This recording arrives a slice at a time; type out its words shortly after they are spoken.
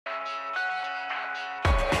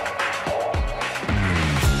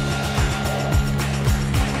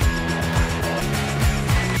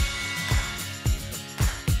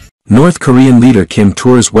North Korean leader Kim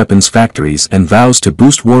tours weapons factories and vows to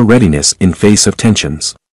boost war readiness in face of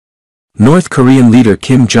tensions. North Korean leader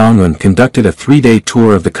Kim Jong-un conducted a 3-day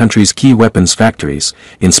tour of the country's key weapons factories,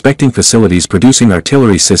 inspecting facilities producing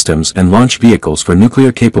artillery systems and launch vehicles for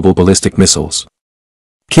nuclear-capable ballistic missiles.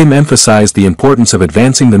 Kim emphasized the importance of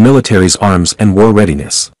advancing the military's arms and war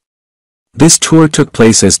readiness. This tour took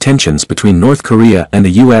place as tensions between North Korea and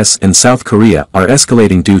the US and South Korea are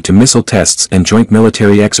escalating due to missile tests and joint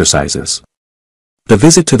military exercises. The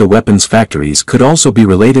visit to the weapons factories could also be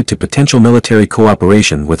related to potential military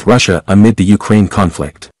cooperation with Russia amid the Ukraine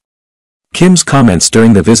conflict. Kim's comments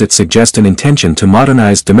during the visit suggest an intention to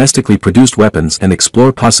modernize domestically produced weapons and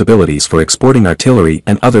explore possibilities for exporting artillery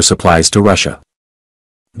and other supplies to Russia.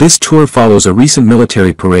 This tour follows a recent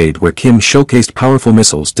military parade where Kim showcased powerful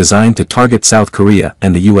missiles designed to target South Korea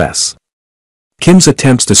and the US. Kim's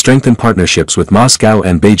attempts to strengthen partnerships with Moscow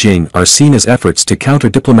and Beijing are seen as efforts to counter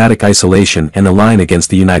diplomatic isolation and align against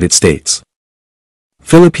the United States.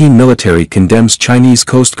 Philippine military condemns Chinese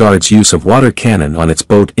Coast Guard's use of water cannon on its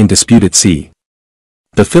boat in disputed sea.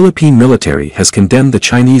 The Philippine military has condemned the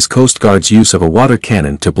Chinese Coast Guard's use of a water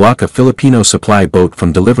cannon to block a Filipino supply boat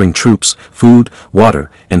from delivering troops, food,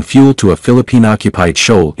 water, and fuel to a Philippine-occupied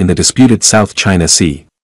shoal in the disputed South China Sea.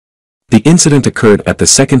 The incident occurred at the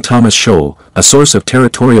Second Thomas Shoal, a source of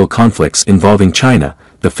territorial conflicts involving China,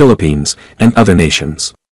 the Philippines, and other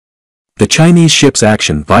nations. The Chinese ship's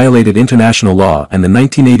action violated international law and the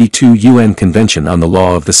 1982 UN Convention on the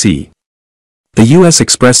Law of the Sea. The US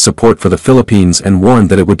expressed support for the Philippines and warned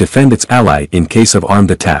that it would defend its ally in case of armed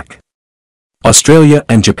attack. Australia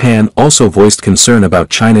and Japan also voiced concern about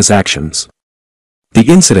China's actions. The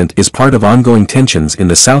incident is part of ongoing tensions in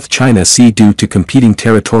the South China Sea due to competing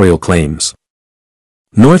territorial claims.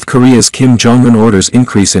 North Korea's Kim Jong-un orders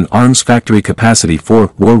increase in arms factory capacity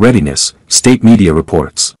for war readiness, state media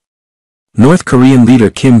reports. North Korean leader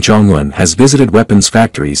Kim Jong-un has visited weapons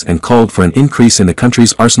factories and called for an increase in the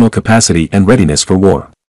country's arsenal capacity and readiness for war.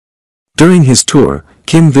 During his tour,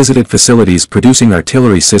 Kim visited facilities producing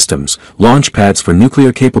artillery systems, launch pads for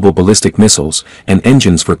nuclear-capable ballistic missiles, and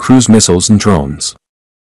engines for cruise missiles and drones.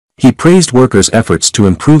 He praised workers' efforts to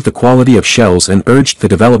improve the quality of shells and urged the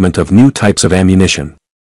development of new types of ammunition.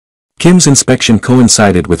 Kim's inspection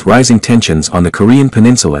coincided with rising tensions on the Korean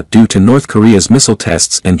peninsula due to North Korea's missile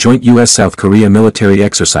tests and joint US-South Korea military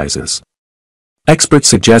exercises. Experts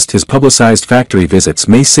suggest his publicized factory visits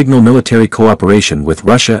may signal military cooperation with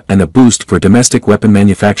Russia and a boost for domestic weapon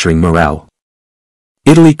manufacturing morale.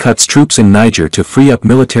 Italy cuts troops in Niger to free up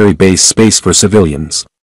military base space for civilians.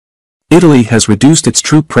 Italy has reduced its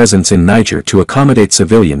troop presence in Niger to accommodate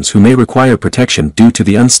civilians who may require protection due to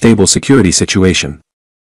the unstable security situation.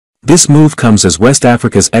 This move comes as West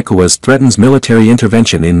Africa's ECOWAS threatens military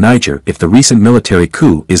intervention in Niger if the recent military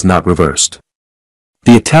coup is not reversed.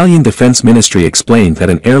 The Italian Defense Ministry explained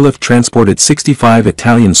that an airlift transported 65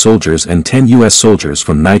 Italian soldiers and 10 US soldiers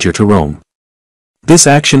from Niger to Rome. This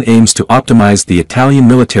action aims to optimize the Italian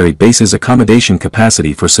military base's accommodation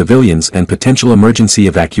capacity for civilians and potential emergency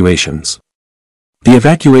evacuations. The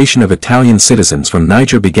evacuation of Italian citizens from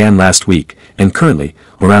Niger began last week, and currently,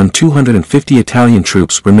 around 250 Italian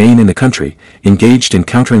troops remain in the country, engaged in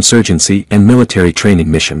counterinsurgency and military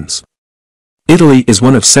training missions. Italy is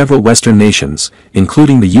one of several Western nations,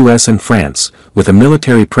 including the US and France, with a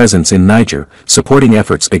military presence in Niger, supporting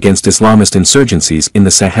efforts against Islamist insurgencies in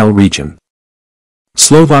the Sahel region.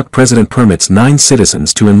 Slovak president permits 9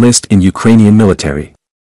 citizens to enlist in Ukrainian military.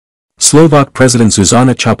 Slovak President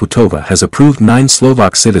Zuzana Chaputova has approved 9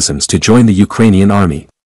 Slovak citizens to join the Ukrainian army.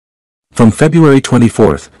 From February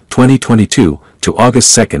 24, 2022, to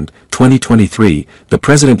August 2, 2023, the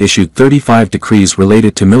president issued 35 decrees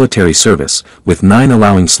related to military service, with 9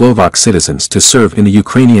 allowing Slovak citizens to serve in the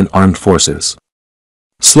Ukrainian armed forces.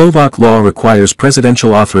 Slovak law requires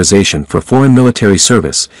presidential authorization for foreign military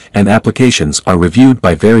service, and applications are reviewed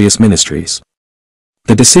by various ministries.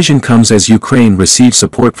 The decision comes as Ukraine receives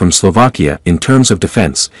support from Slovakia in terms of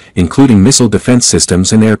defense, including missile defense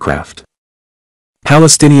systems and aircraft.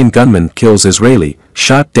 Palestinian gunman kills Israeli,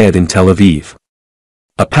 shot dead in Tel Aviv.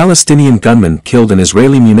 A Palestinian gunman killed an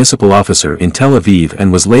Israeli municipal officer in Tel Aviv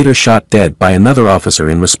and was later shot dead by another officer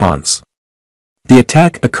in response. The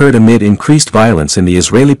attack occurred amid increased violence in the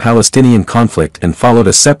Israeli-Palestinian conflict and followed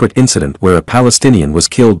a separate incident where a Palestinian was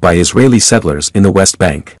killed by Israeli settlers in the West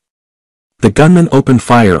Bank. The gunman opened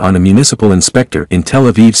fire on a municipal inspector in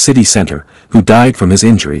Tel Aviv city center, who died from his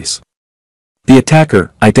injuries. The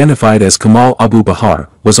attacker, identified as Kamal Abu Bahar,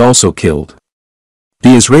 was also killed.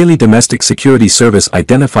 The Israeli Domestic Security Service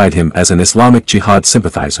identified him as an Islamic Jihad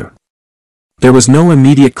sympathizer. There was no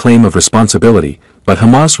immediate claim of responsibility, but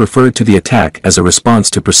Hamas referred to the attack as a response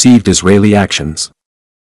to perceived Israeli actions.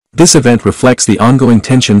 This event reflects the ongoing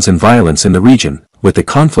tensions and violence in the region, with the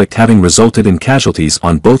conflict having resulted in casualties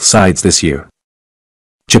on both sides this year.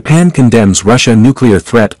 Japan condemns Russia nuclear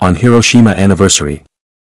threat on Hiroshima anniversary.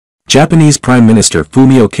 Japanese Prime Minister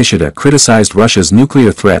Fumio Kishida criticized Russia's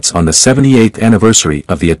nuclear threats on the 78th anniversary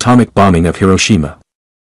of the atomic bombing of Hiroshima.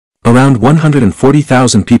 Around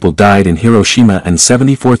 140,000 people died in Hiroshima and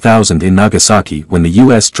 74,000 in Nagasaki when the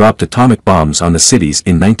U.S. dropped atomic bombs on the cities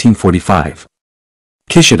in 1945.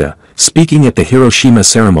 Kishida, speaking at the Hiroshima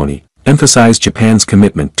ceremony, emphasized Japan's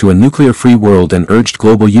commitment to a nuclear-free world and urged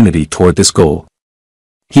global unity toward this goal.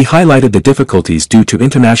 He highlighted the difficulties due to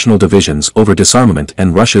international divisions over disarmament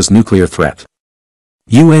and Russia's nuclear threat.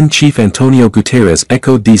 UN Chief Antonio Guterres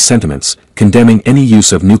echoed these sentiments, condemning any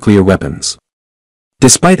use of nuclear weapons.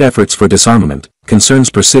 Despite efforts for disarmament, concerns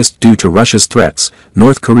persist due to Russia's threats,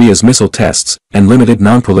 North Korea's missile tests, and limited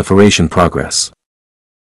non-proliferation progress.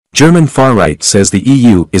 German far-right says the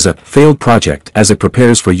EU is a failed project as it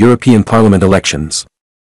prepares for European Parliament elections.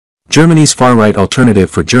 Germany's far-right Alternative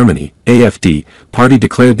for Germany, AfD, party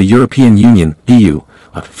declared the European Union, EU,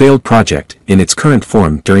 a failed project in its current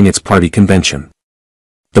form during its party convention.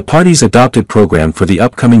 The party's adopted program for the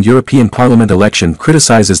upcoming European Parliament election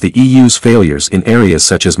criticizes the EU's failures in areas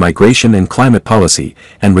such as migration and climate policy,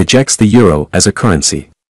 and rejects the euro as a currency.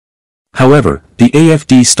 However, the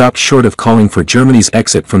AfD stopped short of calling for Germany's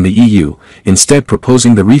exit from the EU, instead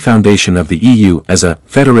proposing the refoundation of the EU as a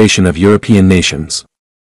federation of European nations.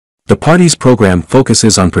 The party's program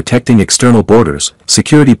focuses on protecting external borders,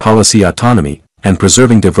 security policy autonomy, and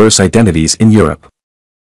preserving diverse identities in Europe.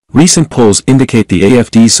 Recent polls indicate the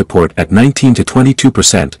AfD's support at 19 to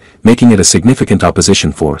 22%, making it a significant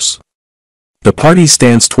opposition force. The party's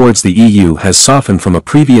stance towards the EU has softened from a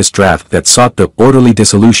previous draft that sought the orderly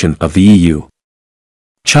dissolution of the EU.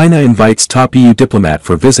 China invites top EU diplomat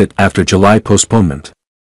for visit after July postponement.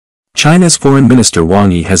 China's Foreign Minister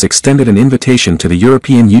Wang Yi has extended an invitation to the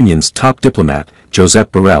European Union's top diplomat,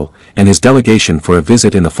 Josep Borrell, and his delegation for a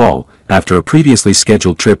visit in the fall, after a previously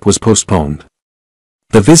scheduled trip was postponed.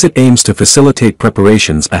 The visit aims to facilitate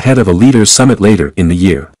preparations ahead of a leaders' summit later in the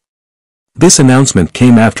year. This announcement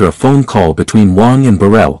came after a phone call between Wang and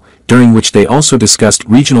Borrell, during which they also discussed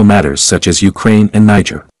regional matters such as Ukraine and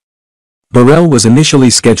Niger. Borrell was initially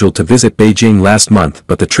scheduled to visit Beijing last month,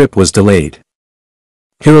 but the trip was delayed.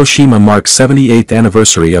 Hiroshima marks 78th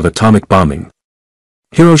anniversary of atomic bombing.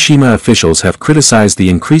 Hiroshima officials have criticized the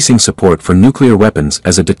increasing support for nuclear weapons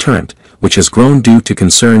as a deterrent, which has grown due to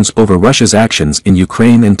concerns over Russia's actions in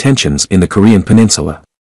Ukraine and tensions in the Korean peninsula.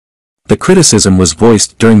 The criticism was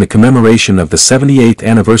voiced during the commemoration of the 78th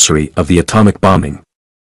anniversary of the atomic bombing.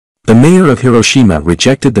 The mayor of Hiroshima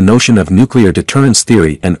rejected the notion of nuclear deterrence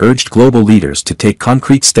theory and urged global leaders to take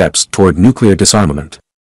concrete steps toward nuclear disarmament.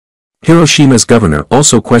 Hiroshima's governor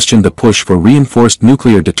also questioned the push for reinforced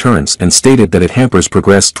nuclear deterrence and stated that it hampers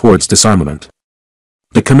progress towards disarmament.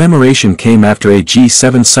 The commemoration came after a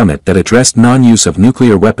G7 summit that addressed non-use of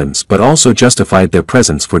nuclear weapons but also justified their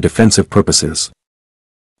presence for defensive purposes.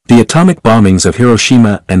 The atomic bombings of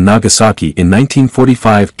Hiroshima and Nagasaki in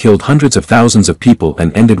 1945 killed hundreds of thousands of people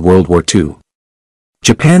and ended World War II.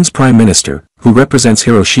 Japan's Prime Minister, who represents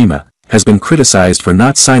Hiroshima, has been criticized for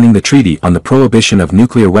not signing the treaty on the prohibition of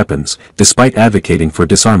nuclear weapons, despite advocating for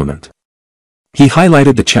disarmament. He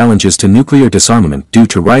highlighted the challenges to nuclear disarmament due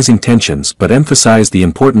to rising tensions but emphasized the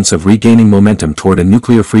importance of regaining momentum toward a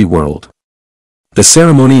nuclear-free world. The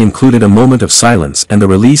ceremony included a moment of silence and the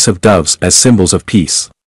release of doves as symbols of peace.